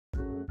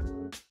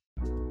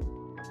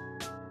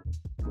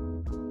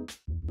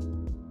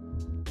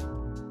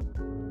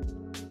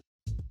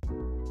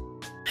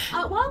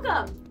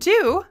Welcome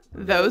to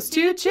Those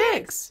Two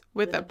Chicks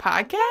with a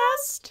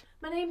podcast.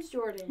 My name's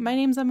Jordan. My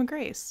name's Emma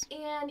Grace.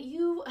 And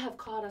you have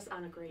caught us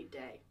on a great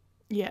day.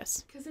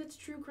 Yes. Because it's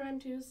True Crime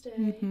Tuesday.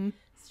 Mm-hmm.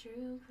 It's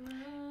True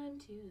Crime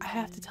Tuesday. I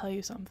have to tell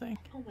you something.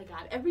 Oh my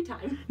god, every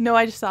time. No,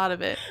 I just thought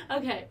of it.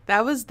 Okay.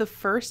 That was the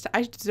first,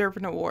 I deserve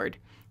an award.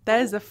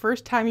 That is the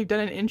first time you've done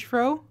an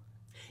intro.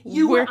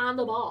 You were on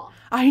the ball.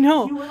 I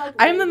know. You were like,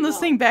 I'm then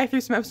listening back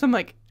through some episodes. I'm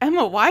like,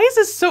 Emma, why is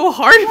this so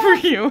hard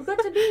for you? But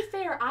to be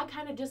fair, I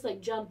kind of just like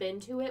jump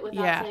into it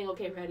without saying,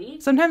 okay, ready?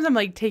 Sometimes I'm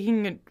like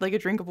taking a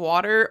drink of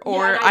water,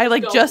 or and I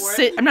like just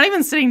sit. I'm not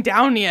even sitting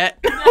down yet.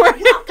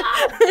 Oh,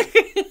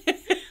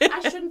 God.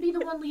 I shouldn't be the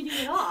one leading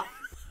it off.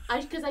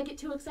 Because I get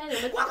too excited.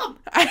 I'm like, welcome!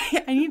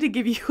 I need to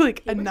give you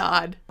like a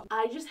nod.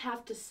 I just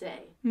have to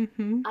say,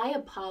 Mm-hmm. I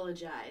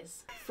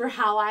apologize for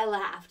how I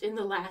laughed in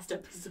the last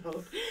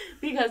episode.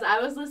 Because I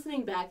was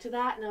listening back to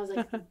that and I was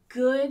like,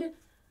 good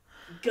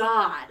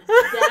God,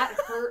 that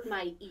hurt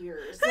my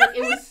ears. Like,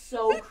 it was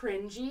so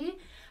cringy.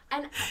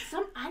 And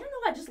I don't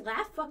know, I just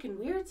laugh fucking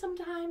weird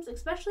sometimes,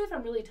 especially if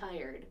I'm really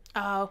tired.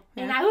 Oh,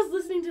 yeah. And I was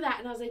listening to that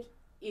and I was like,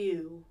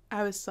 ew.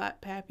 I was slap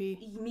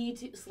pappy. Me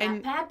too.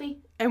 Slap pappy.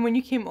 And when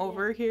you came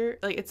over here,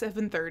 like it's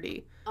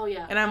 7:30. Oh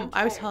yeah. And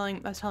I was telling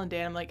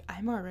Dan, I'm like,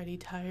 I'm already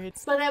tired.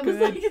 But I was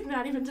like, it's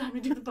not even time to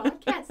do the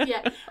podcast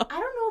yet. I don't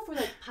know if we're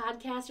like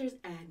podcasters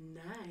at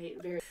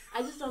night.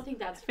 I just don't think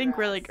that's. I think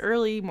we're like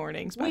early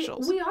morning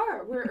specials. We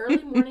are. We're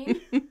early morning.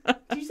 Did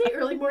you say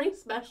early morning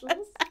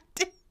specials? I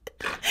did.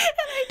 And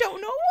I don't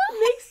know why.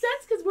 Makes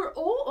sense because we're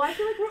old. I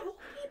feel like we're old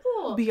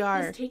people. We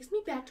are. This takes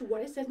me back to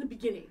what I said in the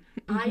beginning.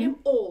 Mm-hmm. I am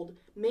old.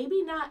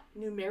 Maybe not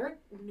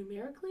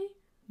numerically.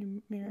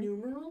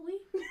 Numerally?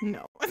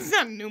 No, it's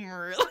not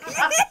numerally.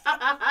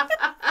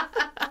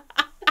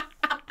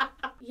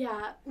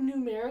 Yeah,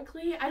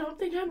 numerically, I don't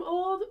think I'm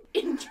old.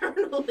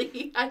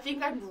 Internally, I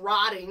think I'm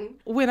rotting.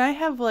 When I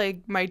have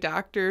like my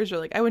doctors or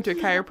like I went to a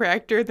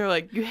chiropractor and they're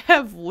like, you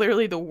have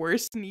literally the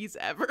worst knees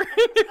ever.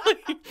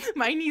 Like,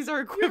 my knees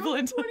are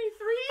equivalent to 23.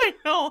 I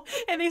know.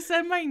 And they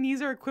said my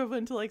knees are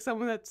equivalent to like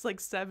someone that's like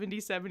 70,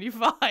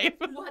 75. What the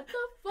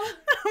fuck?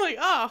 I'm like,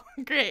 oh,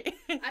 great.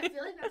 I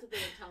feel like that's what they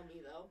would tell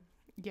me though.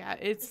 Yeah,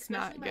 it's especially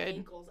not my good.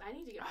 Ankles. I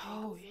need to get my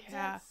ankles.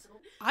 Yeah.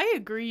 I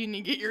agree you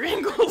need to get your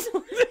ankles.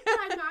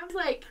 My mom's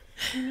like,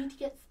 you need to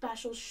get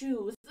special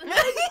shoes. But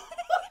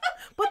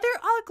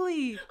they're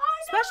ugly.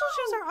 Special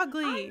shoes are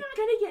ugly. I'm not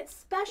gonna get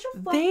special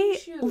fucking they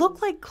shoes. They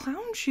look like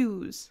clown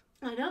shoes.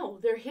 I know,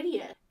 they're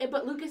hideous.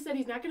 But Lucas said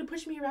he's not going to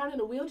push me around in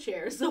a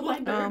wheelchair, so I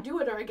better do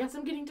it or I guess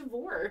I'm getting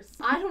divorced.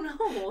 I don't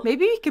know.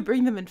 Maybe we could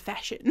bring them in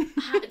fashion.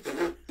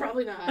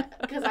 Probably not,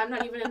 because I'm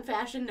not even in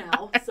fashion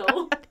now,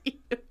 so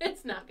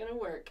it's not going to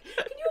work.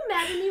 Can you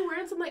imagine me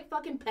wearing some like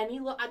fucking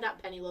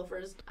not penny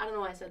loafers. I don't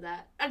know why I said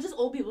that. Just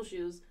old people's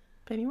shoes.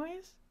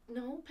 Pennywise?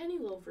 No, penny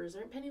loafers.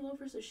 Aren't penny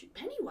loafers a shoe?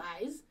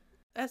 Pennywise?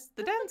 That's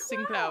the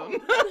dancing clown.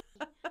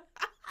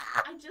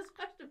 I just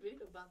watched a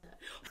video about that.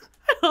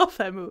 I love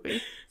that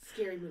movie.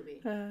 Scary movie.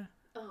 Oh,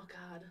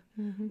 God.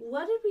 Mm-hmm.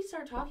 What did we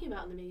start talking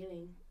about in the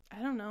beginning?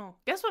 I don't know.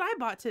 Guess what I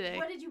bought today?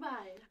 What did you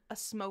buy? A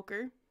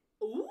smoker.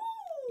 Ooh.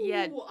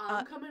 Yeah.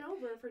 I'm coming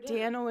over for dinner.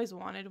 Dan always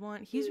wanted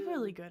one. He's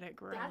really good at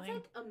grilling. That's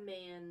like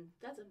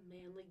that's a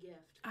manly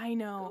gift. I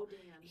know. Go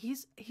Dan.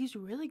 He's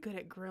really good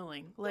at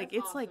grilling. Like, That's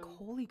it's awesome. like,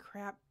 holy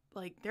crap.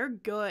 Like, they're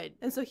good.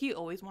 And so he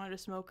always wanted a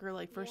smoker,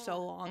 like, for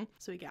so long.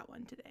 So he got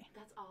one today.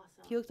 That's awesome.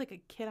 He looks like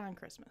a kid on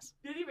Christmas.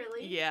 Did he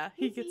really? Yeah,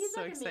 he's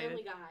so like excited. A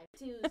manly guy.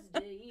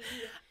 Tuesday.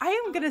 I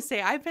am gonna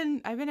say I've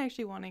been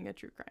actually wanting a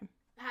true crime.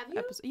 Have you?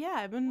 Episode.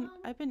 Yeah,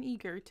 I've been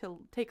eager to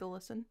take a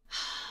listen.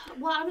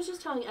 Well, I was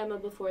just telling Emma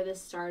before this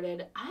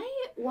started,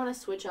 I want to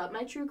switch up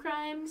my true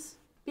crimes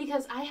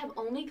because I have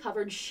only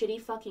covered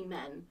shitty fucking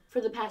men for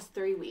the past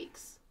 3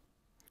 weeks.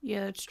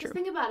 Yeah, that's true. Just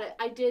think about it.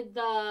 I did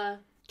the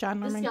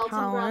Norman Skeleton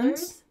Collins.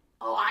 Brothers.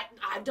 Oh,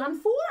 I've done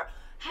 4.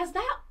 Has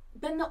that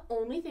been the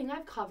only thing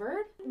I've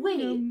covered? Wait,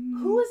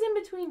 who was in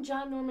between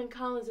John Norman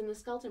Collins and the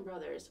Skeleton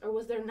Brothers? Or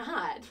was there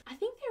not? I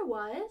think there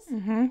was.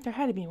 Mm-hmm. There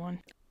had to be one.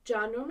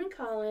 John Norman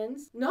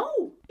Collins.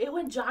 No, it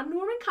went John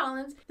Norman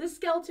Collins, the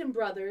Skeleton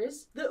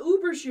Brothers, the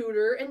Uber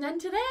shooter, and then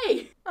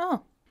today.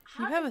 Oh,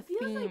 you have a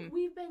feels theme. like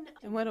we've been...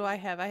 And what do I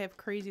have? I have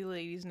crazy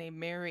ladies named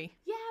Mary.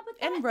 Yeah, but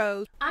and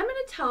Rose. I'm going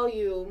to tell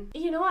you,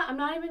 you know what? I'm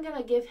not even going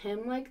to give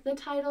him, like, the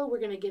title. We're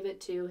going to give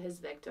it to his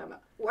victim.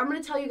 I'm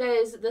going to tell you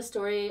guys the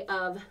story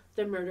of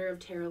the murder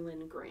of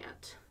Lynn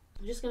Grant.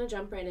 I'm just going to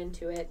jump right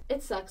into it.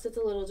 It sucks. It's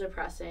a little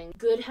depressing.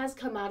 Good has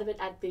come out of it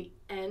at the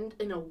end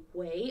in a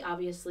way.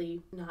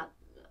 Obviously not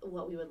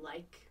what we would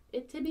like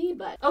it to be,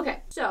 but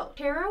okay. So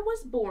Tara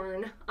was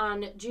born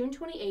on June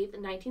 28th,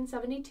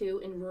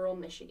 1972 in rural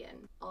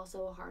Michigan.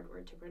 Also a hard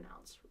word to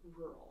pronounce.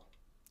 Rural.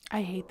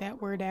 I hate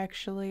that word,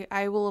 actually.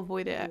 I will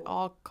avoid it at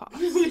all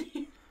costs.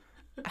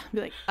 I'll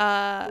be like,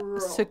 rural.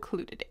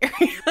 Secluded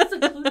area.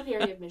 Secluded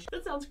area of Michigan.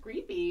 That sounds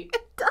creepy.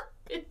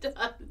 It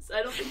does.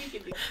 I don't think you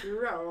can be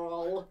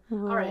rural. All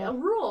right, a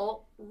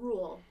rule.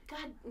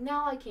 God,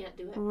 now I can't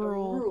do it.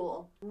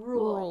 Rural.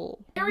 Rural.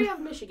 Area of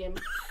Michigan.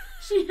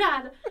 She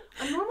had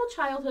a normal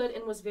childhood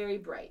and was very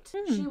bright.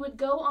 She would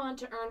go on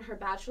to earn her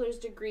bachelor's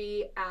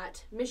degree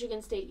at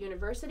Michigan State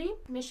University.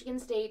 Michigan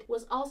State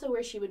was also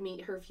where she would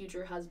meet her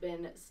future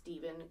husband,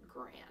 Stephen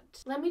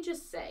Grant. Let me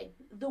just say,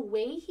 the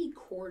way he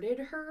courted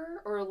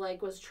her or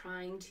like was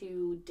trying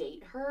to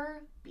date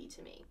her, beat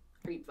to me.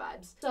 Creep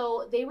vibes.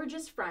 So they were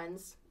just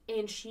friends.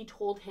 And she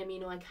told him,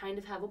 you know, I kind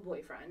of have a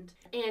boyfriend.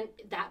 And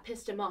that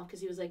pissed him off because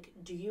he was like,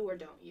 do you or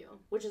don't you?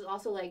 Which is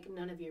also like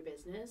none of your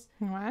business.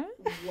 What?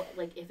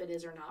 Like if it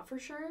is or not for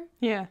sure.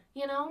 Yeah.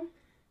 You know?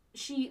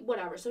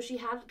 Whatever. So she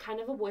had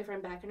kind of a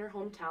boyfriend back in her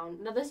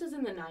hometown. Now this is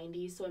in the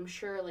 90s, so I'm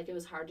sure like it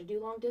was hard to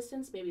do long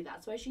distance. Maybe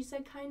that's why she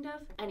said kind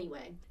of.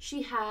 Anyway,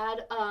 she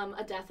had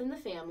a death in the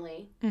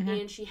family.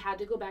 And she had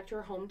to go back to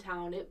her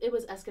hometown. It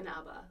was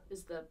Escanaba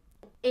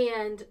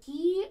and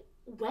he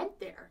went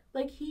there.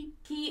 Like he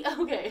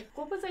okay,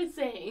 what was I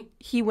saying?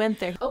 He went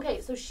there. Okay,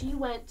 so she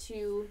went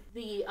to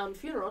the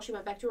funeral. She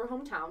went back to her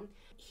hometown.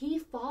 He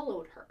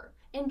followed her.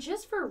 And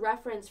just for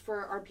reference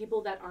for our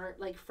people that aren't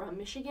like from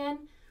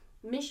Michigan,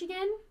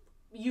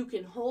 you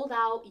can hold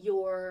out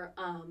your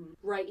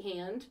right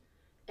hand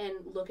and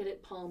look at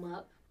it palm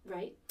up,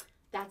 right?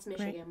 That's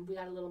Michigan. Right. We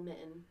got a little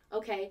mitten.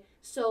 Okay,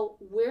 so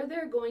where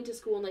they're going to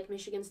school in like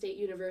Michigan State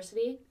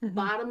University,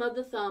 bottom of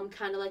the thumb,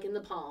 kind of like in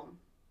the palm,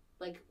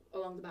 like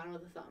along the bottom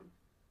of the thumb.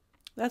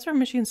 That's where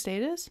Michigan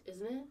State is?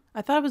 Isn't it?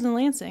 I thought it was in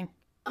Lansing.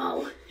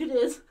 Oh, it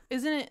is.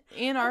 Isn't it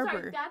Ann Arbor?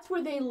 Sorry, that's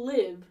where they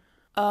live.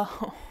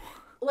 Oh.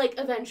 Like,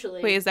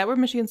 eventually. Wait, is that where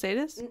Michigan State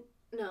is?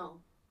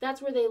 No.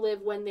 That's where they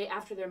live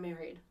after they're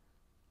married.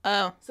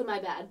 Oh. So my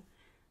bad.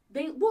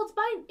 It's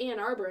by Ann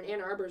Arbor, and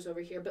Ann Arbor's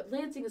over here, but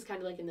Lansing is kind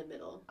of like in the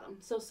middle.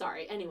 So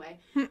sorry. Anyway.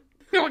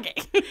 Okay.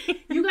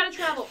 You gotta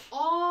travel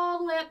all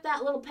the way up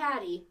that little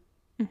patty,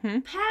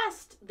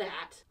 past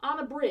that, on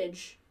a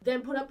bridge,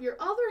 then put up your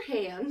other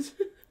hand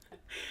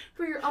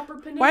for your upper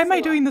peninsula. Why am I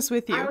doing this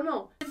with you? I don't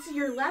know. It's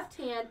your left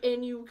hand,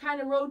 and you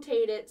kind of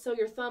rotate it so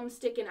your thumb's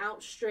sticking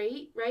out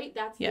straight, right?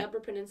 That's the upper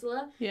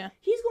peninsula. Yeah.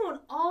 He's going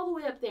all the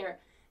way up there.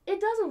 It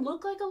doesn't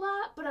look like a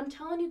lot, but I'm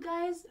telling you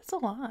guys, it's a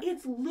lot.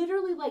 It's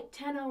literally like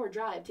 10-hour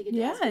drive to get to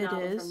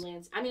Escanaba from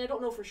Lansing. I mean, I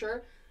don't know for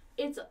sure.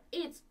 It's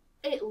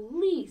at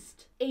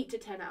least 8 to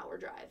 10 hour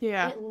drive.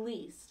 Yeah. At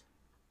least.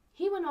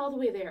 He went all the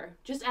way there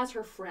just as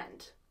her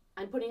friend.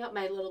 I'm putting up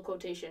my little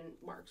quotation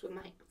marks with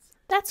my hands.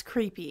 That's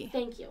creepy.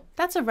 Thank you.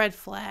 That's a red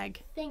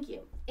flag. Thank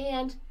you.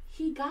 And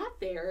he got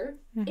there,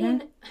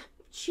 and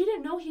she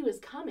didn't know he was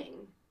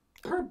coming.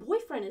 Her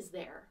boyfriend is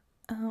there.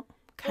 Oh,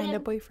 kind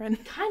of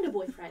boyfriend. Kind of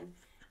boyfriend.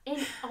 And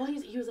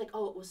he was like,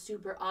 oh, it was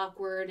super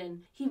awkward.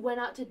 And he went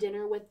out to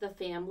dinner with the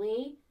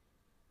family.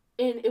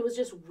 And it was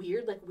just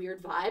weird, like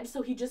weird vibes.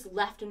 So he just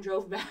left and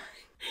drove back.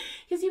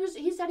 Because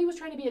he said he was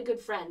trying to be a good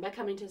friend by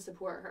coming to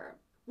support her.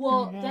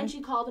 Well, then she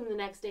called him the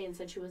next day and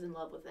said she was in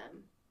love with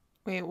him.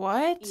 Wait,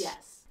 what?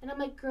 Yes. And I'm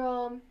like,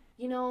 girl,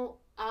 you know,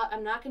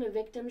 I'm not going to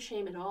victim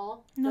shame at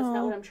all. No. That's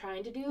not what I'm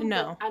trying to do.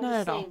 No, I'm not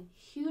just at saying, all.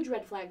 huge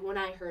red flag when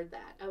I heard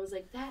that. I was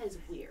like, that is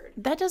weird.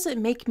 That doesn't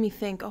make me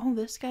think, oh,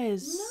 this guy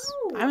is...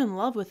 No. I'm in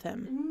love with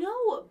him.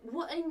 No.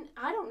 Well, and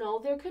I don't know.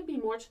 There could be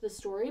more to the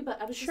story,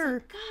 but I was just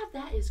like, God,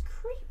 that is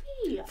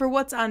creepy. For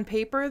what's on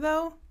paper,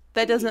 though,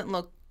 that doesn't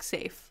look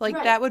safe. Like,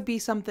 that would be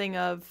something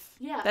of...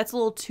 Yeah. That's a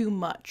little too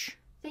much.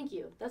 Thank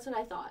you. That's what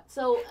I thought.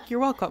 So you're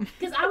welcome.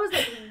 Because I was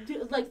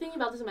like thinking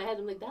about this in my head.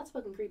 I'm like, that's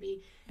fucking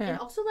creepy. Yeah. And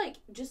also like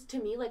just to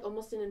me like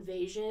almost an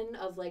invasion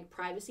of like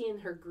privacy and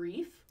her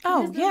grief.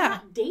 Because they're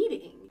not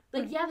dating.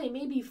 Like they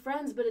may be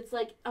friends, but it's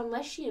like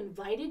unless she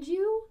invited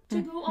you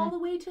to go all the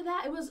way to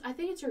that, I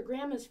think it's her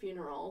grandma's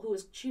funeral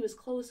she was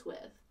close with.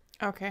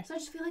 Okay. So I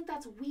just feel like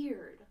that's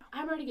weird.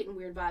 I'm already getting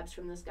weird vibes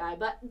from this guy,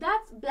 but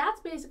that's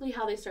basically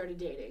how they started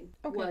dating.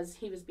 Okay. Was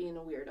he was being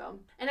a weirdo.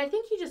 And I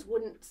think he just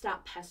wouldn't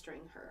stop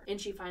pestering her, and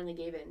she finally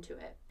gave in to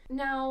it.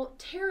 Now,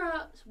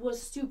 Tara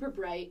was super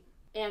bright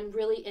and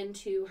really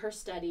into her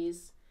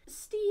studies.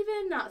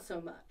 Steven, not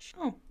so much.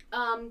 Oh.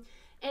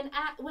 And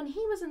when he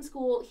was in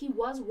school, he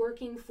was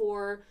working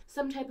for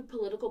some type of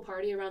political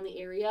party around the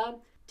area.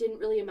 Didn't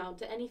really amount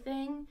to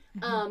anything.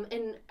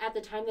 And at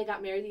the time they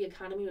got married, the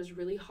economy was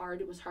really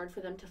hard. It was hard for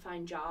them to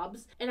find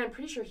jobs. And I'm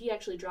pretty sure he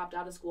actually dropped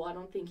out of school. I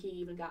don't think he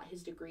even got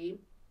his degree.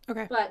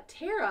 Okay. But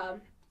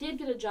Tara did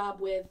get a job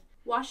with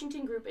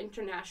Washington Group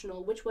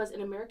International, which was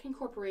an American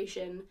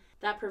corporation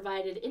that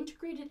provided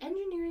integrated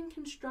engineering,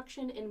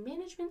 construction, and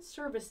management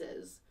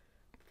services.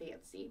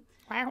 Fancy.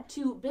 Wow.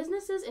 To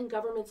businesses and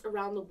governments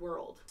around the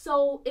world.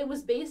 So it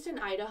was based in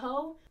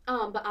Idaho,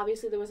 but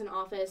obviously there was an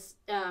office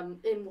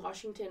in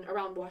Washington,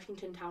 around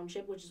Washington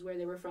Township, which is where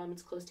they were from.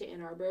 It's close to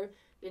Ann Arbor,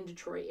 in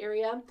Detroit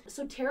area.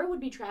 So Tara would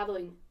be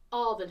traveling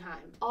all the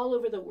time, all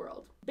over the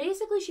world.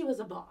 Basically, she was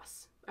a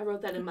boss. I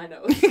wrote that in my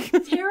notes.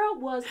 Tara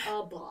was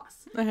a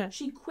boss.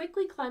 She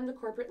quickly climbed the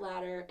corporate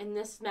ladder, and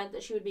this meant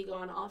that she would be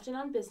gone often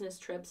on business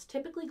trips,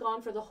 typically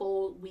gone for the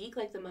whole week,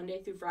 like the Monday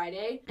through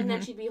Friday, and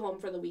then she'd be home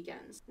for the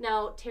weekends.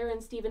 Now, Tara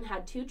and Steven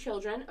had 2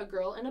 children, a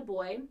girl and a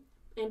boy,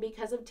 and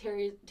because of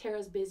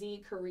Tara's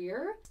busy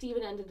career,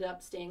 Steven ended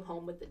up staying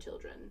home with the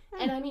children.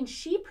 And I mean,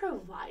 she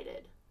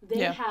provided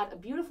They had a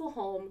beautiful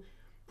home,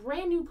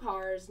 brand new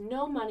cars,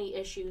 no money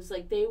issues.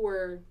 Like, they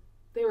were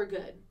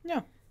good.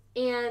 Yeah.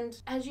 And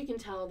as you can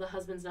tell, the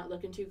husband's not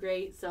looking too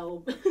great,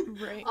 so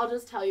Right. I'll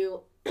just tell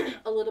you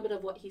a little bit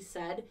of what he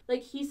said.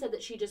 Like, he said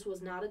that she just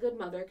was not a good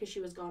mother because she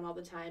was gone all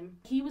the time.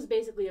 He was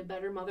basically a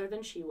better mother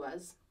than she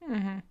was.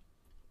 Mm-hmm.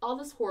 All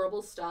this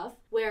horrible stuff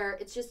where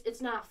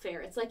it's not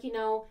fair. It's like,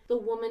 the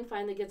woman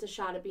finally gets a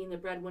shot at being the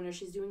breadwinner.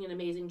 She's doing an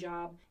amazing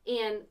job.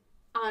 And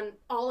on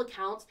all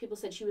accounts, people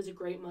said she was a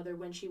great mother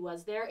when she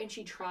was there, and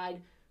she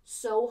tried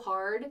so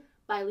hard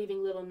by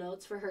leaving little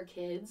notes for her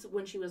kids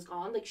when she was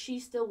gone. Like, she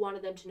still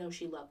wanted them to know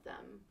she loved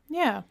them.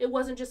 Yeah. It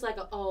wasn't just like,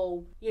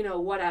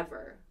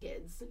 whatever,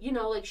 kids.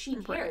 Like, she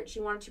cared. Right.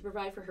 She wanted to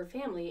provide for her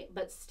family,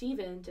 but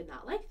Stephen did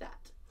not like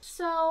that.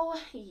 So,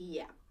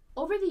 yeah.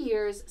 Over the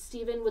years,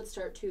 Stephen would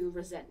start to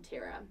resent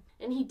Tara.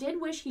 And he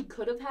did wish he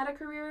could have had a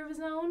career of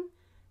his own.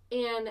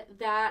 And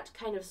that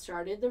kind of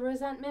started the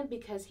resentment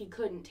because he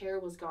couldn't. Tara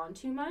was gone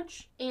too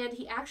much. And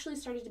he actually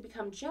started to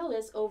become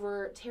jealous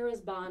over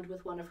Tara's bond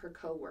with one of her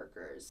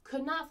co-workers.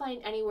 Could not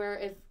find anywhere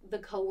if the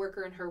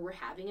co-worker and her were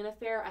having an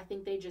affair. I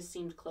think they just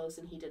seemed close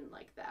and he didn't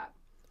like that.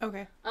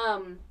 Okay.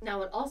 Now,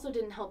 what also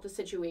didn't help the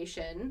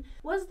situation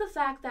was the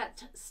fact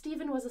that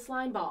Stephen was a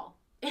slime ball.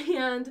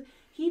 And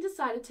he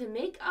decided to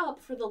make up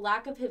for the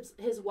lack of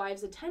his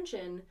wife's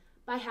attention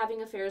by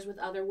having affairs with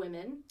other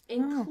women,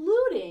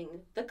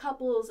 including the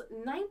couple's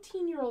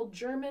 19-year-old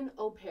German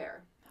au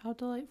pair. How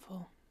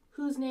delightful.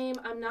 Whose name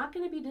I'm not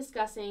going to be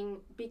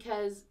discussing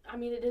because,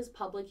 it is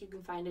public. You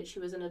can find it. She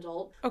was an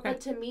adult. Okay. But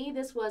to me,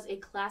 this was a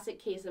classic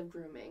case of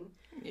grooming.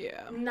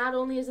 Yeah. Not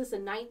only is this a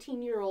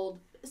 19-year-old,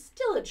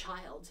 still a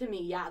child to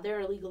me. Yeah,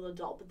 they're a legal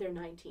adult, but they're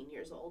 19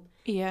 years old.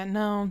 Yeah,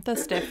 no,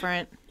 that's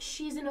different.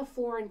 She's in a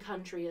foreign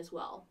country as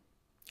well.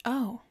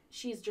 Oh.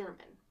 She's German.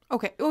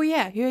 Okay. Oh,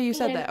 yeah. Yeah, you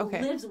said and that.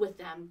 Okay. Lives with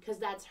them because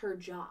that's her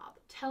job.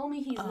 Tell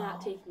me he's not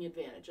taking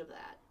advantage of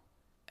that.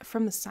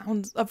 From the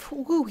sounds of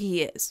who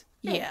he is.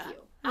 Thank yeah. you.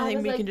 I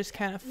think we can just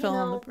kind of fill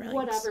in the blanks.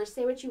 Whatever.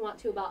 Say what you want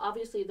to about,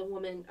 obviously, the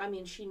woman,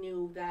 she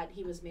knew that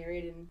he was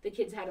married and the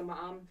kids had a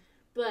mom.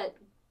 But,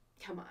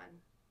 come on.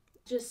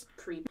 Just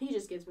creep. He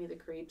just gives me the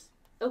creeps.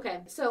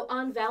 Okay, so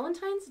on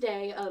Valentine's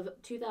Day of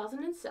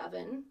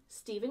 2007,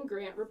 Stephen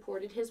Grant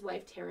reported his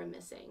wife Tara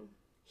missing.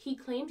 He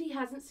claimed he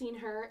hasn't seen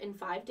her in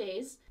 5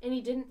 days, and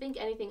he didn't think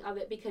anything of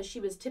it because she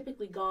was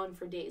typically gone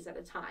for days at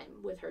a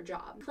time with her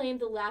job. He claimed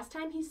the last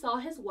time he saw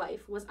his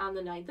wife was on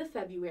the 9th of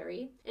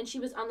February, and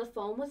she was on the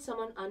phone with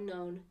someone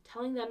unknown,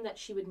 telling them that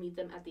she would meet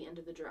them at the end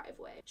of the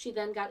driveway. She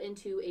then got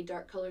into a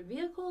dark-colored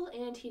vehicle,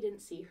 and he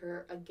didn't see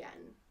her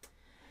again.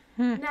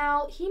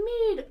 Now, he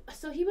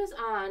was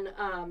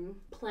on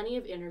plenty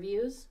of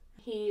interviews.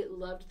 He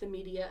loved the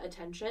media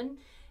attention.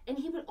 And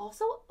he would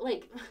also,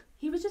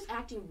 he was just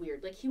acting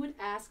weird. Like, he would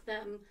ask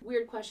them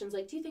weird questions,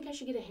 like, do you think I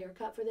should get a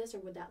haircut for this, or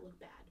would that look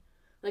bad?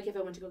 Like, if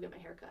I went to go get my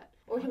haircut.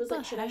 Or he was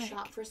like, should I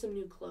shop for some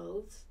new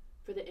clothes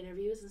for the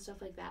interviews and stuff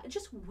like that? It's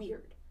just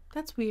weird.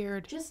 That's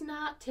weird. Just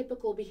not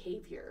typical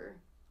behavior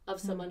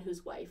of someone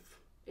whose wife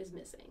is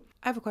missing.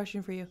 I have a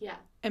question for you. Yeah.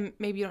 And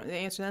maybe you don't know the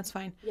answer, that's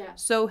fine. Yeah.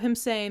 So him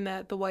saying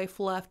that the wife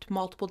left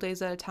multiple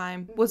days at a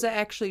time, was that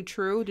actually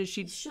true? Did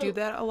she do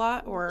that a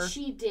lot, or?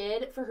 She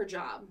did for her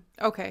job.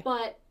 Okay.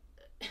 But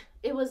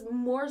it was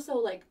more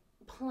so,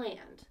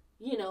 planned,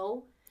 And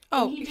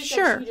Oh, he just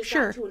sure, said she just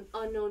got into an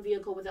unknown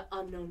vehicle with an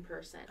unknown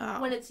person.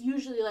 Oh. When it's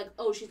usually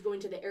she's going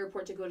to the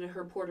airport to go to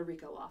her Puerto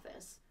Rico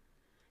office.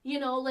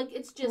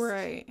 It's just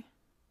right.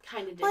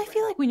 kind of different. Well, I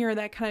feel like when you're in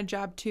that kind of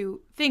job,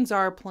 too, things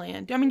are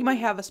planned. You might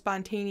have a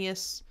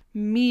spontaneous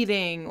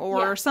meeting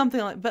or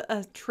something but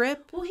a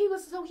trip? Well, he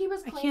was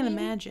claiming... I can't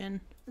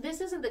imagine.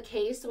 This isn't the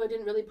case, so I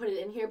didn't really put it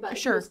in here, but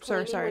sure, he was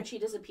claiming sorry. when she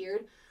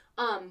disappeared,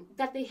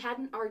 that they had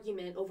an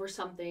argument over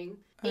something,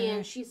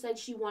 and she said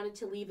she wanted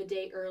to leave a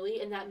day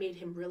early, and that made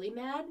him really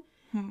mad.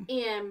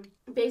 And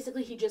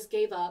basically, he just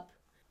gave up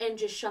and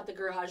just shut the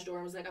garage door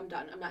and was like, I'm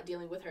done. I'm not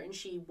dealing with her. And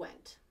she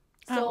went.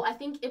 So I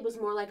think it was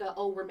more like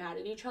we're mad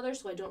at each other,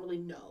 so I don't really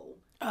know.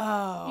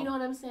 Oh. You know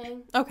what I'm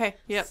saying? Okay,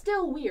 yep.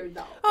 Still weird,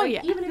 though. Oh,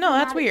 yeah. Even if no, you're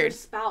that's mad at your weird.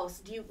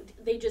 spouse,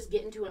 they just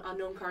get into an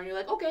unknown car and you're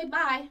like, okay,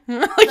 bye.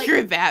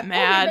 You're that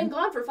mad. Oh, you've been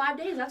gone for 5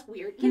 days. That's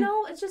weird.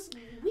 It's just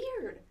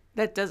weird.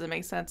 That doesn't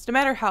make sense. No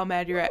matter how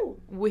mad you're at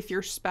with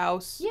your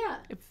spouse. Yeah.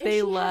 If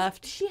they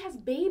left. She has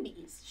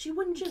babies. She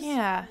wouldn't just...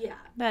 Yeah. Yeah.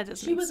 That doesn't make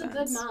sense. She was a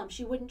good mom.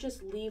 She wouldn't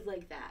just leave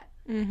like that.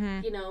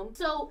 Mm-hmm.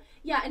 So,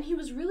 yeah, and he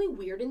was really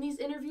weird in these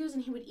interviews,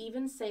 and he would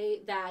even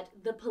say that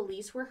the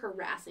police were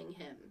harassing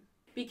him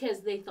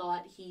because they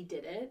thought he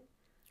did it.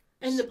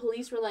 And the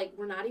police were like,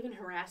 we're not even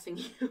harassing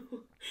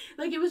you.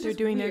 It was They're just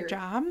doing weird. their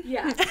job?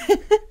 Yeah.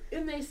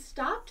 And they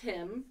stopped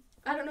him.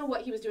 I don't know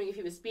what he was doing, if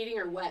he was speeding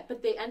or what,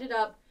 but they ended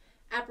up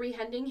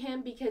apprehending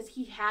him because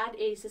he had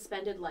a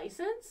suspended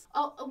license.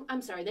 Oh,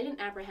 I'm sorry, they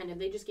didn't apprehend him.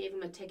 They just gave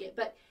him a ticket.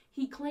 But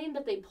he claimed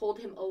that they pulled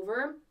him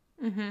over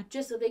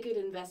just so they could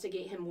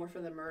investigate him more for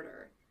the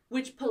murder,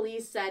 which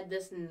police said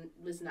this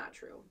was not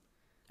true.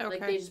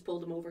 Like, Okay. they just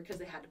pulled him over because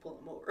they had to pull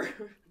him over.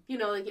 You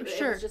know, like, it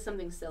Sure. was just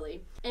something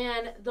silly.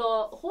 And the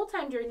whole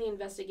time during the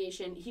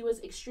investigation, he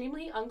was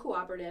extremely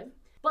uncooperative.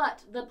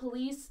 But the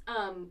police,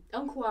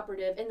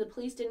 uncooperative, and the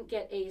police didn't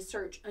get a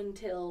search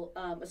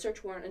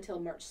warrant until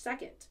March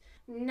 2nd.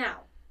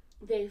 Now,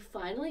 they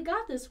finally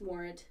got this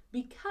warrant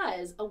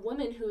because a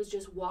woman who was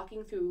just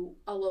walking through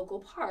a local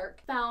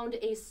park found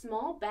a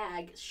small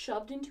bag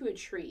shoved into a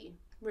tree.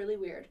 Really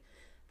weird.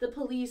 The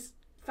police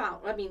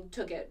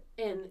took it,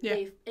 and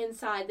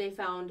inside they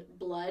found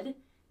blood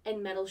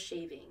and metal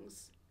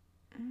shavings.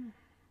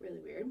 Really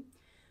weird.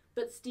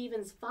 But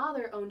Stephen's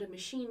father owned a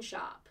machine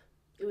shop.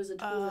 It was a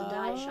tool and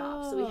die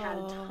shop, so he had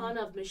a ton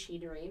of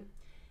machinery.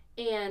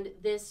 And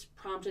this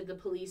prompted the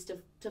police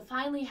to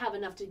finally have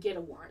enough to get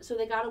a warrant. So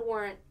they got a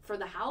warrant for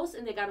the house,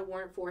 and they got a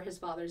warrant for his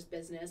father's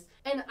business.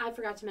 And I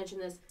forgot to mention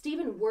this.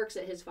 Stephen works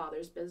at his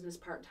father's business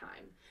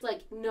part-time.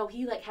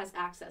 He has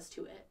access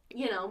to it,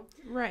 you know?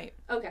 Right.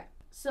 Okay.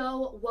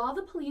 So while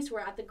the police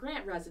were at the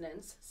Grant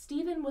residence,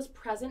 Stephen was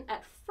present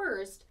at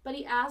first, but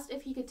he asked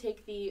if he could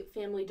take the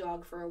family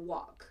dog for a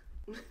walk.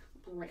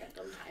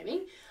 Random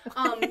timing.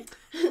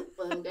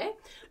 Okay.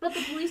 But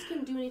the police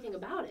couldn't do anything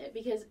about it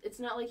because it's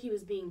not like he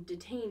was being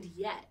detained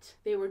yet.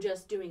 They were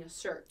just doing a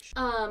search.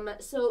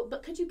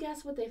 But could you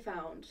guess what they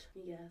found?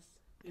 Yes.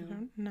 No. I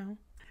don't know.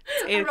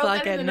 It's 8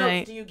 o'clock at night.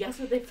 Notes. Do you guess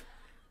what they found?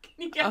 Can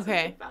you guess what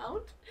they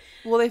found?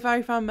 Well, they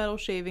found metal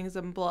shavings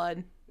and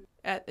blood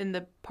in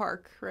the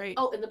park, right?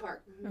 Oh, in the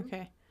park. Mm-hmm.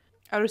 Okay.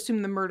 I would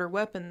assume the murder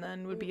weapon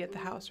then would be at the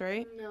house,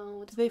 right?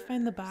 No. Did they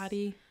find the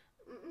body?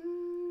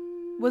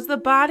 Was the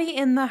body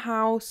in the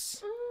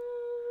house?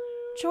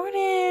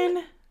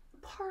 Jordan!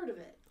 Part of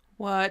it.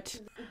 What?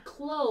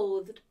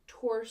 Clothed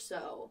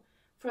torso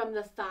from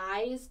the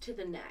thighs to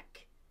the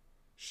neck.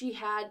 She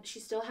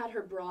still had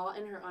her bra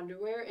and her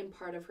underwear and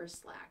part of her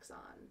slacks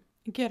on.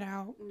 Get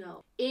out.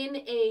 No. In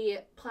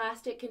a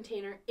plastic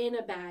container in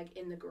a bag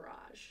in the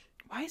garage.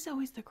 Why is it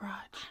always the garage?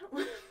 I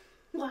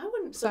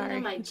wouldn't put it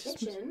in my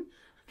kitchen.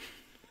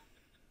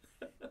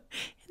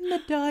 In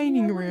the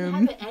dining room. I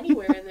wouldn't have it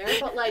anywhere in there,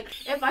 but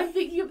if I'm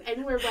thinking of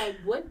anywhere where I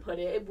would put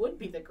it, it would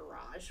be the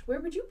garage. Where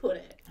would you put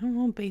it? I don't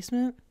know,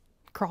 basement?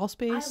 Crawl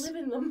space? I live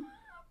in the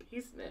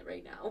basement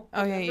right now.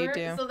 Oh, yeah, you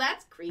do. So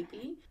that's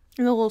creepy.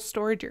 In the little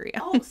storage area.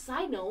 Oh,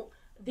 side note,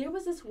 there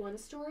was this one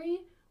story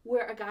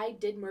where a guy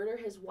did murder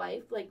his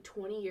wife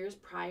 20 years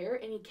prior,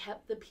 and he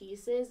kept the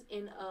pieces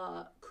in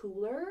a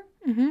cooler.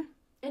 Mm-hmm.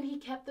 And he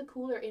kept the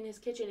cooler in his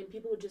kitchen, and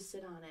people would just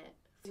sit on it.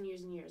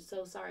 Years and years.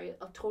 So sorry,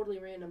 totally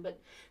random,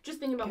 but just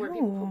thinking about where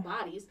people put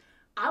bodies,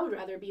 I would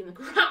rather be in the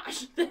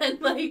garage than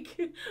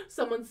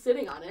someone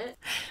sitting on it.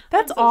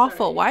 That's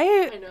awful. Sorry.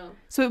 Why? I know.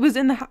 So it was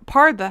in the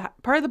part of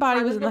the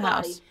body was in the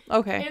house.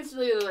 Okay.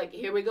 Instantly, they're like,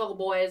 "Here we go,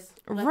 boys."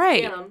 Let's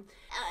right. Get him.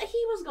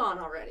 He was gone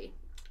already.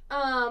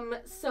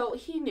 So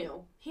he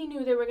knew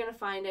they were gonna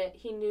find it.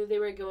 He knew they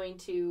were going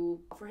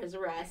to for his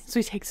arrest. So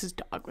he takes his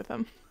dog with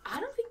him. I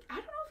don't know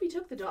if he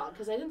took the dog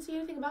because I didn't see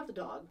anything about the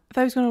dog. I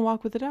thought he was going to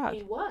walk with the dog.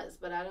 He was,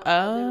 but I don't.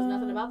 There was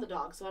nothing about the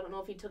dog, so I don't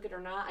know if he took it or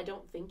not. I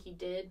don't think he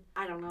did.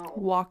 I don't know.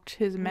 Walked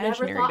his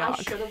imaginary dog.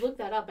 I should have looked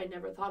that up. I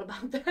never thought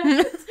about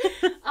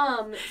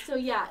that.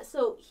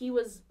 So he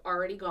was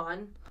already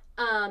gone.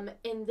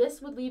 And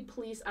this would lead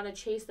police on a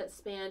chase that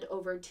spanned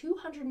over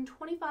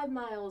 225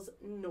 miles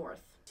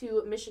north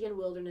to Michigan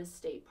Wilderness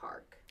State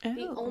Park. Oh.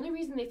 The only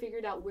reason they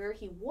figured out where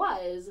he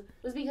was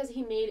because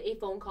he made a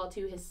phone call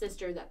to his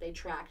sister that they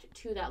tracked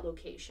to that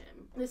location.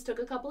 This took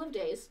a couple of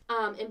days.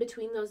 In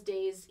between those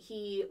days,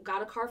 he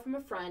got a car from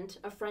a friend.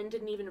 A friend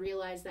didn't even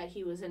realize that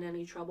he was in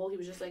any trouble. He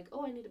was just like,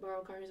 "Oh, I need to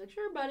borrow a car." He's like,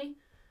 "Sure, buddy.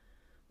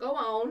 Go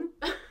on."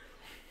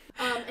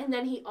 And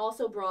then he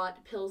also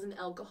brought pills and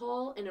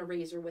alcohol and a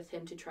razor with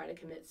him to try to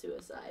commit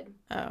suicide.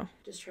 Oh.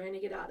 Just trying to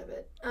get out of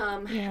it.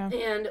 Yeah.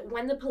 And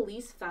when the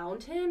police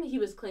found him, he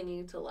was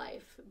clinging to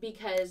life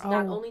because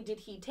not only did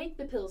he take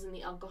the pills and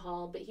the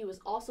alcohol, but he was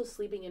also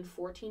sleeping in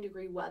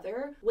 14-degree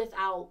weather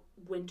without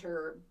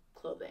winter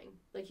clothing.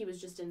 He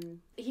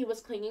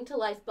was clinging to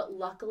life, but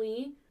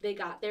luckily they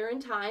got there in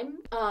time.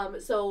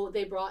 So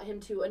they brought him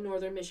to a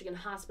northern Michigan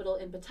hospital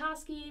in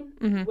Petoskey,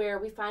 where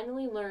we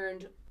finally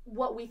learned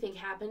what we think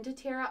happened to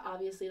Tara.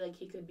 Obviously,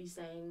 he could be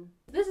saying,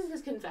 this is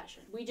his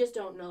confession. We just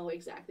don't know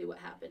exactly what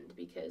happened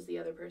because the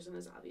other person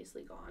is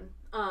obviously gone.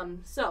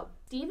 So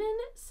Stephen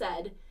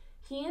said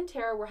he and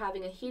Tara were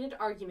having a heated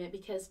argument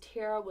because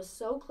Tara was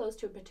so close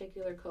to a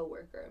particular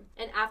coworker.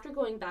 And after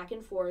going back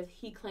and forth,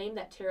 he claimed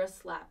that Tara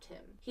slapped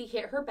him. He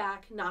hit her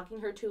back,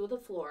 knocking her to the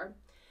floor.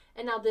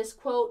 And now this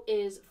quote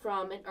is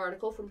from an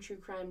article from True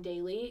Crime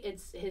Daily.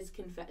 It's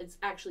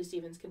actually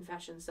Stephen's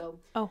confession. So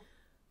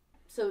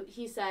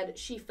he said,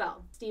 "She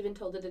fell," Stephen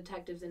told the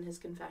detectives in his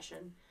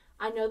confession.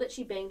 "I know that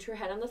she banged her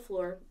head on the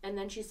floor, and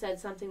then she said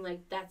something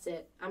like, 'That's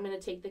it. I'm going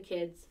to take the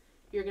kids.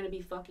 You're going to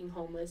be fucking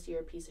homeless. You're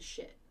a piece of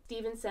shit.'"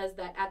 Stephen says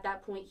that at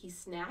that point he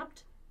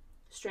snapped,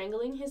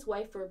 strangling his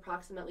wife for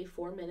approximately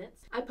 4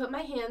 minutes. "I put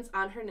my hands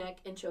on her neck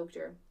and choked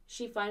her.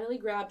 She finally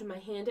grabbed my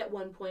hand at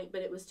one point,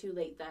 but it was too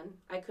late then.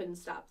 I couldn't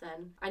stop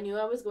then. I knew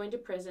I was going to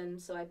prison,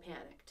 so I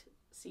panicked,"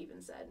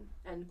 Stephen said,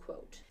 end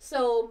quote.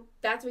 So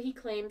that's what he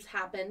claims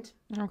happened.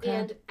 Okay.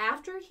 And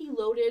after he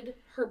loaded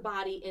her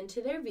body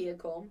into their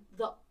vehicle,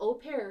 the au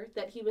pair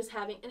that he was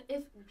having, and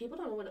if people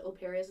don't know what an au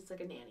pair is, it's like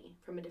a nanny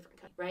from a different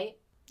country, right?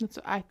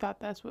 I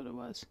thought that's what it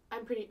was.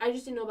 I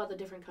just didn't know about the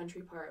different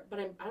country part, but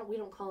we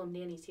don't call them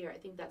nannies here. I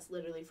think that's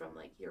literally from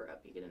like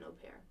Europe. You get an au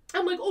pair.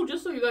 I'm like, oh,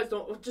 just so you guys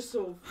don't, just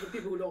so the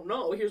people who don't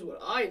know, here's what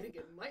I think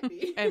it might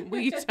be. And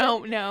we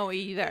don't know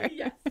either.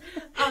 Yes.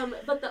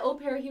 But the au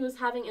pair he was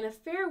having an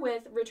affair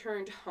with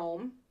returned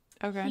home.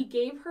 Okay. He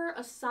gave her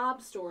a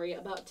sob story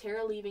about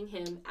Tara leaving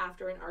him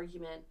after an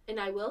argument.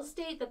 And I will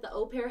state that the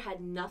au pair had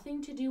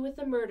nothing to do with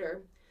the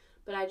murder,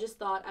 but I just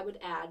thought I would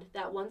add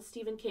that once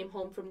Stephen came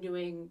home from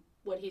doing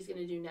what he's going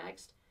to do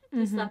next,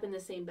 he slept in the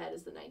same bed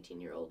as the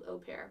 19-year-old au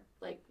pair.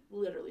 Like,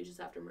 literally just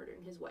after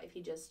murdering his wife.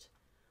 He just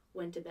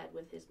went to bed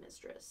with his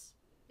mistress,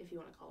 if you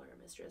want to call her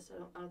a mistress.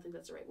 I don't think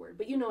that's the right word,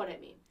 but you know what I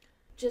mean.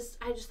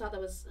 I just thought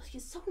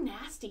he's so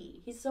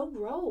nasty. He's so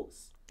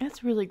gross.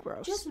 That's really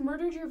gross. Just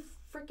murdered your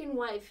freaking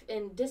wife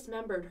and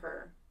dismembered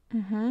her.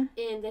 Mm-hmm.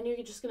 And then you're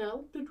just going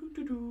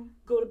to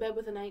go to bed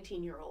with a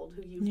 19-year-old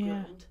who you've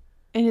groomed.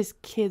 And his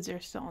kids are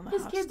still in the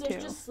house, His kids too. are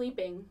just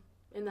sleeping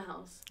in the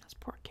house. Those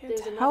poor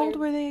kids. There's How old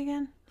were they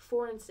again?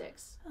 4 and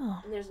 6.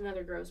 Oh. And there's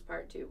another gross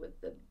part, too,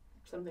 with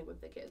something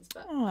with the kids.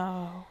 But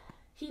oh.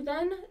 he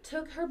then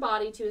took her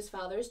body to his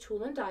father's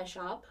tool and die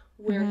shop,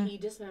 where he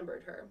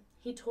dismembered her.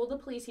 He told the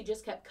police he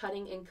just kept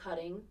cutting and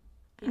cutting.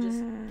 He just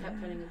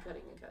kept cutting and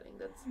cutting and cutting.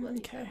 That's what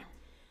he said.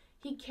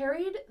 He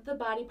carried the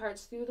body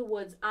parts through the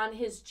woods on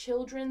his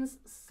children's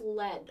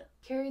sled.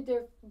 Carried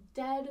their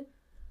dead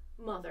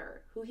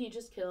mother, who he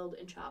just killed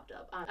and chopped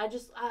up. I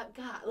just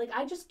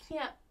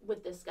can't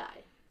with this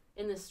guy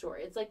in this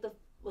story. It's like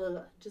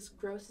just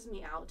grosses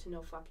me out to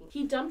no fucking.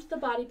 He dumped the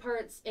body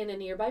parts in a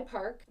nearby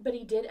park, but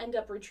he did end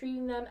up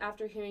retrieving them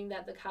after hearing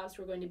that the cops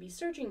were going to be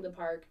searching the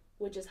park,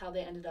 which is how they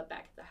ended up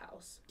back at the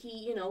house.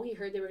 He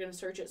heard they were going to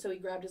search it, so he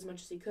grabbed as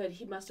much as he could.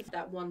 He must have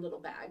that one little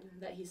bag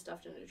that he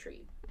stuffed in a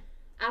tree.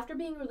 After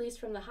being released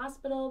from the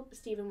hospital,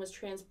 Stephen was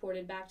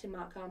transported back to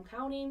Montcalm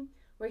County,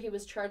 where he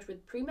was charged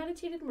with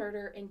premeditated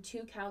murder and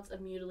 2 counts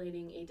of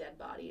mutilating a dead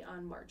body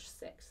on March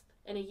 6th.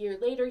 And a year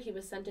later, he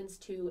was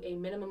sentenced to a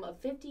minimum of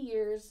 50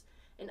 years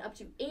and up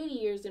to 80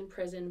 years in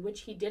prison,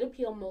 which he did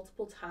appeal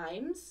multiple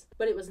times,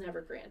 but it was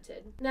never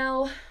granted.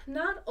 Now,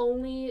 not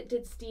only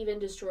did Stephen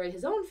destroy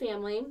his own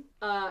family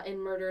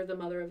and murder the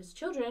mother of his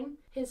children,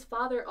 his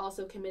father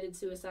also committed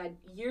suicide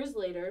years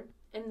later,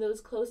 and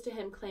those close to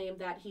him claimed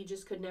that he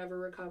just could never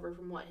recover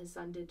from what his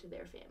son did to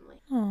their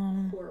family.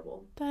 Oh,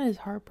 horrible. That is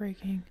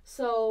heartbreaking.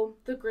 So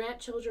the Grant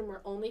children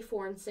were only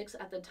 4 and 6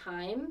 at the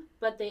time,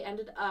 but they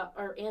ended up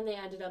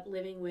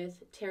living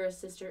with Tara's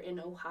sister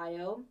in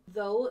Ohio.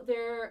 Though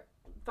their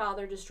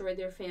father destroyed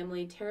their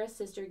family, Tara's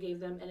sister gave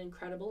them an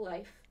incredible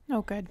life.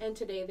 Oh, good. And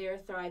today they are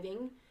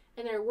thriving,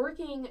 and they're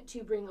working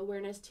to bring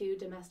awareness to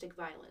domestic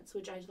violence,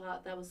 which I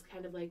thought that was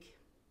kind of like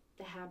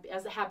the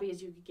happy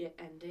as you could get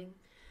ending.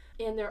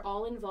 And they're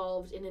all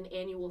involved in an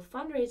annual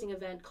fundraising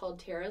event called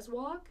Tara's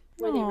Walk,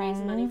 where they raise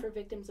money for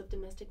victims of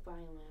domestic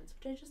violence,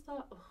 which I just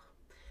thought,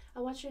 I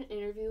watched an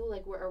interview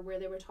where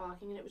they were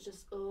talking, and it was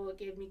just, it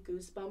gave me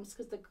goosebumps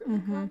because the girl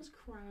was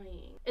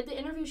crying. At the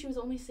interview, she was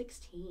only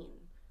 16.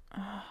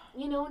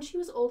 And she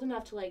was old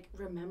enough to,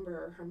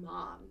 remember her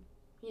mom,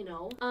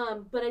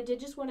 But I did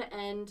just want to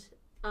end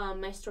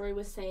my story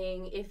with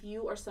saying, if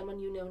you or someone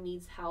you know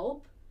needs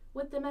help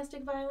with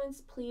domestic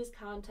violence, please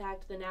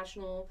contact the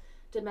National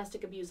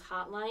Domestic Abuse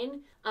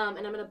Hotline, and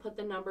I'm going to put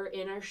the number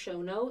in our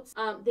show notes.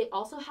 They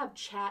also have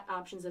chat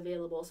options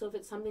available, so if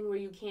it's something where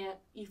you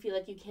feel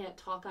like you can't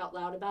talk out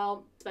loud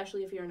about,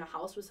 especially if you're in a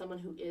house with someone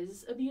who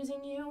is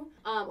abusing you,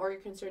 or you're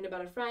concerned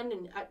about a friend,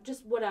 and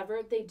just whatever,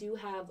 they do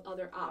have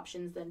other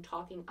options than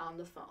talking on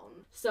the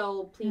phone.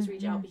 So please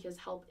reach out because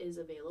help is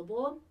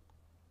available.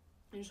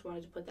 I just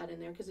wanted to put that in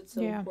there because it's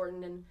so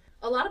important, and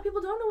a lot of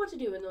people don't know what to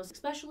do in those,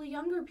 especially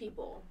younger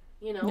people.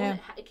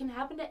 It can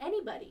happen to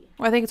anybody.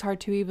 Well, I think it's hard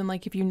too, even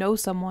if you know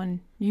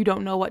someone, you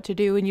don't know what to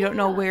do, and you don't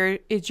know where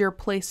is your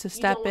place to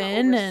step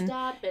in, and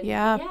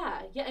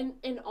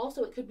and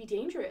also it could be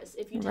dangerous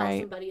if you tell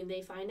somebody and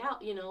they find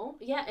out,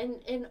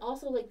 and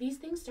also these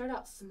things start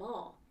out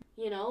small,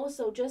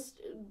 so just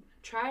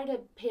try to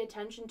pay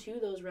attention to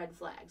those red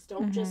flags.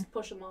 Don't just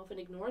push them off and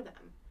ignore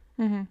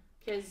them.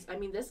 Because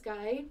this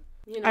guy.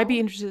 I'd be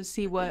interested to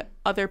see what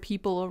other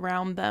people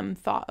around them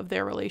thought of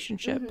their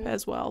relationship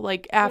as well.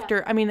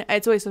 After,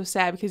 it's always so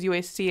sad because you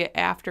always see it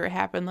after it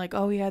happened.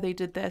 they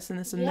did this and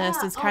this and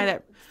this. It's kind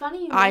of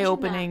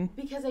eye-opening.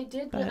 Because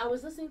I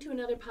was listening to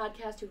another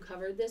podcast who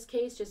covered this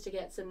case just to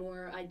get some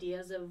more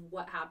ideas of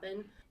what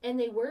happened. And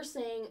they were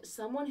saying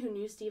someone who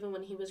knew Stephen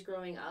when he was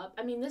growing up.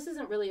 This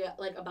isn't really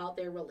about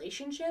their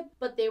relationship,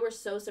 but they were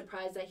so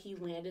surprised that he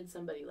landed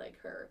somebody like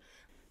her.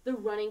 The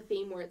running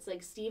theme where it's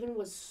Stephen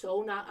was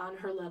so not on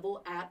her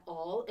level at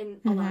all, and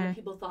a lot of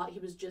people thought he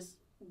was just,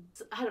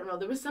 I don't know,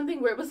 there was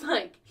something where it was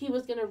he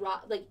was gonna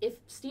rob, if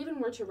Stephen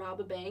were to rob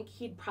a bank,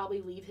 he'd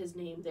probably leave his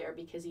name there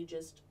because he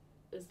just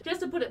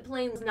to put it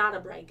plain, is not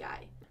a bright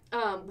guy.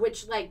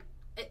 Which,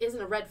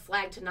 isn't a red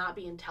flag to not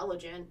be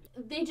intelligent.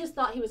 They just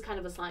thought he was kind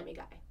of a slimy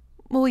guy.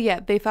 Well, yeah,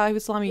 they thought he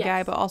was a slimy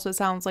guy, but also it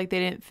sounds like they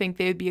didn't think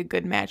they would be a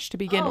good match to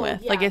begin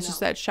with. Yeah, like, it's just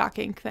that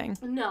shocking thing.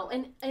 No,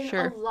 and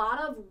a lot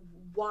of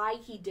why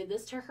he did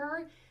this to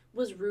her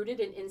was rooted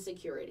in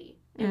insecurity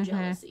and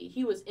jealousy.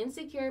 He was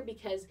insecure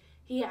because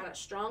he had a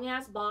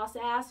strong-ass,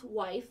 boss-ass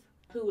wife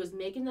who was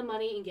making the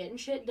money and getting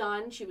shit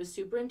done. She was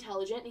super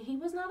intelligent, and he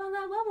was not on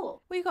that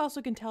level. Well, you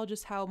also can tell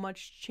just how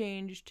much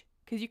changed,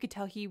 because you could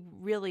tell he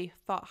really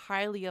thought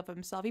highly of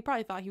himself. He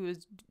probably thought he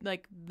was,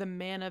 like, the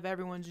man of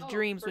everyone's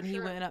dreams when he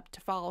went up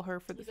to follow her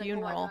for the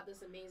funeral. Like, I got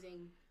this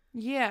amazing...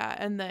 Yeah,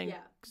 and then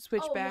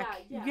switch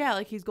back. Yeah,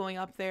 like, he's going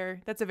up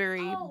there. That's a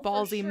very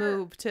ballsy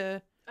move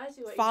to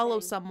follow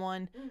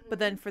someone. But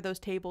then for those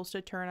tables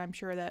to turn, I'm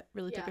sure that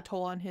really took a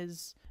toll on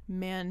his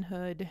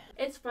manhood.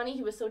 It's funny,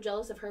 he was so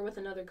jealous of her with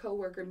another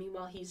coworker,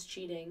 meanwhile he's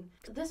cheating.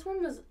 This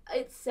one was,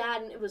 it's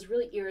sad, and it was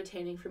really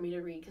irritating for me to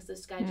read because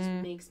this guy just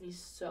makes me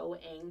so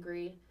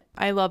angry.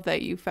 I love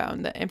that you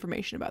found that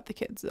information about the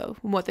kids, though,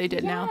 and what they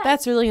did now.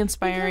 That's really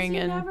inspiring.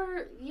 Because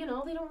never,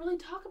 they don't really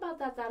talk about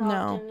that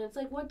often. It's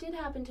like, what did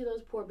happen to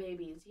those poor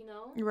babies,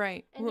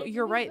 Right. And well,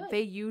 you're right. Good.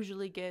 They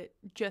usually get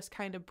just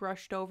kind of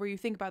brushed over. You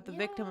think about the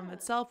victim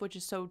itself, which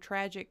is so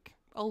tragic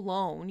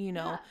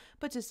alone,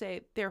 but to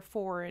say they're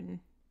 4 and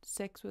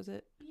 6, was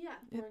it?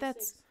 Yeah.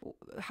 That's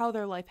how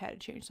their life had to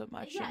change so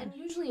much. Yeah, and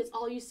usually it's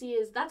all you see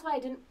is, that's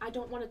why I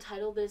don't want to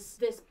title this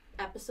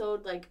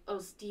episode like, oh,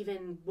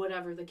 Stephen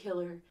whatever the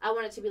killer. I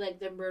want it to be like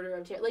the murder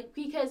of Terry, like,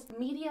 because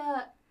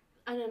media,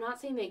 and I'm not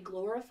saying they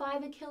glorify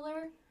the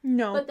killer,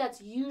 but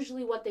that's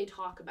usually what they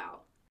talk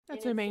about.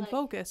 That's their main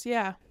focus.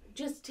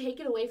 Just take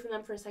it away from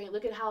them for a second.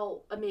 Look at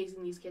how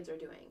amazing these kids are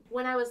doing.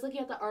 When I was looking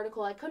at the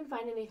article, I couldn't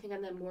find anything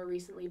on them more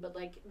recently, but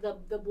like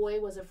the boy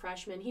was a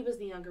freshman. He was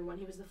the younger one.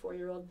 He was the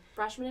 4-year-old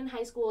freshman in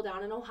high school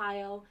down in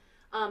Ohio.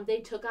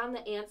 They took on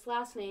the aunt's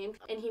last name,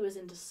 and he was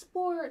into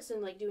sports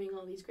and like doing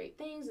all these great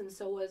things, and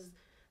so was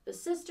the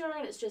sister,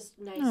 and it's just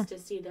nice to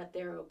see that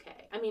they're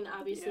okay. I mean,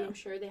 obviously, I'm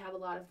sure they have a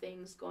lot of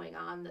things going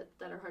on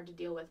that are hard to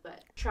deal with,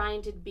 but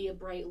trying to be a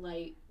bright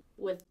light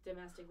with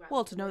domestic violence.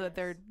 Well, to know that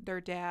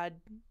their dad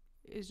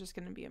is just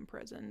going to be in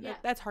prison.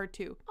 That's hard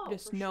too.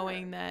 Just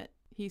knowing that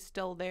he's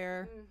still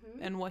there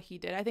and what he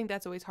did. I think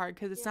that's always hard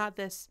because it's not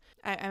this,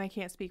 I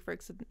can't speak for,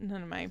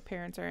 none of my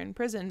parents are in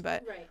prison,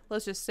 but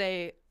let's just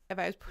say if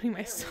I was putting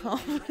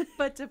myself,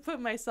 but to put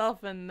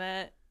myself in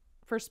that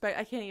perspective,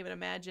 I can't even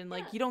imagine,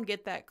 like, you don't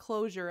get that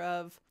closure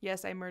of,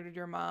 yes, I murdered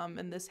your mom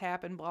and this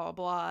happened, blah, blah,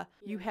 blah.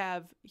 You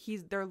have,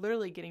 they're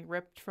literally getting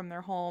ripped from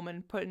their home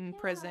and put in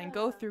prison,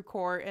 go through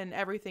court, and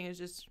everything is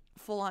just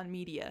full on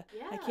media.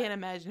 I can't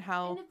imagine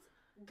how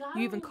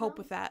you even cope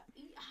with that.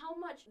 How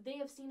much they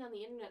have seen on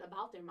the internet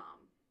about their mom.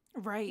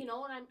 Right. And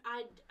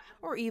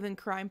or even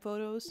crime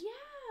photos.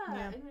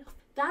 Yeah.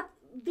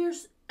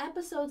 There's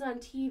episodes on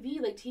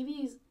TV, like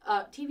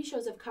TV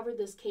shows have covered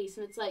this case,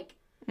 and it's like,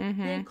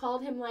 they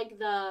called him like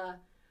the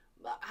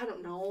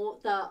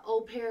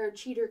au pair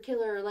cheater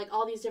killer, like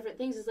all these different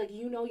things. It's like,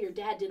 your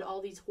dad did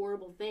all these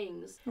horrible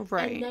things.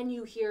 Right. And then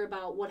you hear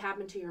about what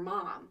happened to your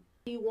mom.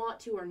 You want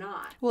to or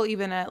not. Well,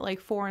 even at like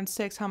 4 and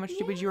 6, how much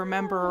would you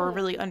remember or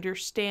really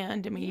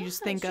understand? I mean, you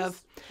just think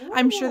of, horrible.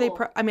 I'm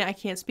sure I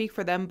can't speak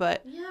for them,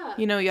 but I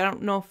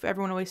don't know if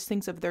everyone always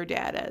thinks of their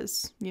dad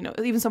as,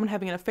 even someone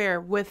having an affair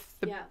with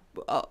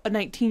a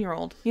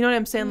 19-year-old. You know what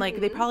I'm saying? Like,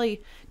 they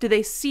probably, did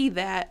they see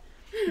that?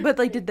 But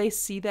like, did they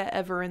see that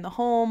ever in the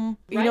home?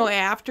 Right.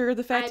 After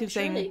the fact, I'm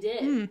sure they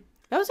did.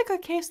 That was a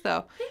good case,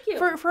 though. Thank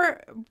you.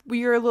 For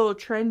your little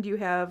trend you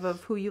have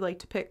of who you like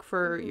to pick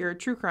for your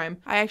true crime,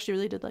 I actually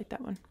really did like that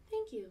one.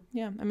 Thank you.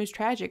 Yeah, I mean, it was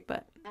tragic,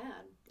 but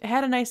it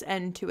had a nice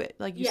end to it,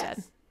 like you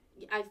said.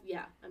 I'm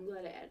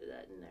glad I added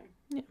that in there.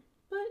 Yeah.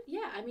 But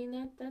I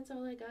mean, that's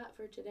all I got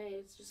for today.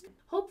 It's just,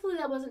 hopefully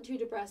that wasn't too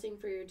depressing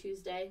for your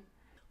Tuesday.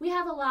 We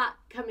have a lot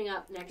coming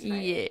up next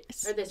Friday.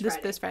 Yes. Or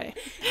this Friday.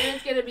 And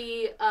it's going to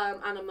be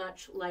on a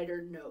much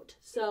lighter note.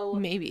 So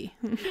maybe.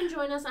 You can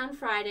join us on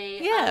Friday.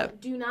 Yeah.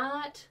 Do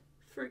not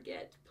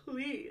forget,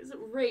 please,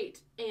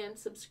 rate and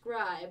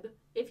subscribe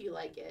if you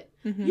like it.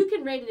 You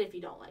can rate it if you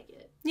don't like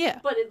it. Yeah.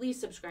 But at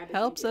least subscribe if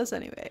helps you do. us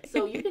anyway.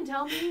 So you can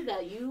tell me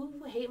that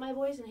you hate my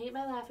voice and hate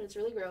my laugh and it's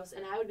really gross.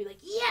 And I would be like,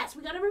 yes,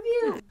 we got a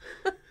review.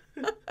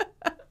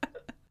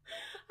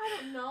 I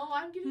don't know.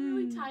 I'm getting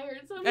really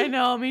tired. So I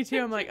know, me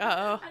too. I'm like,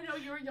 uh-oh. I know,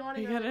 you were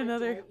yawning. You got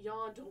another.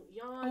 Don't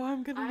yawn. Oh,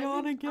 I'm going to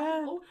yawn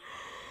again.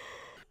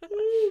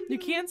 You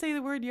can't say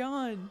the word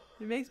yawn.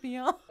 It makes me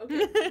yawn.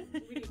 Okay.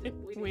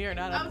 We are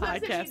not on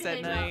podcast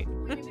at night.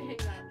 We need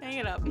to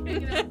hang up. Hang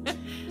it up.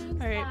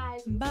 Thanks, all right.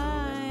 guys. Bye.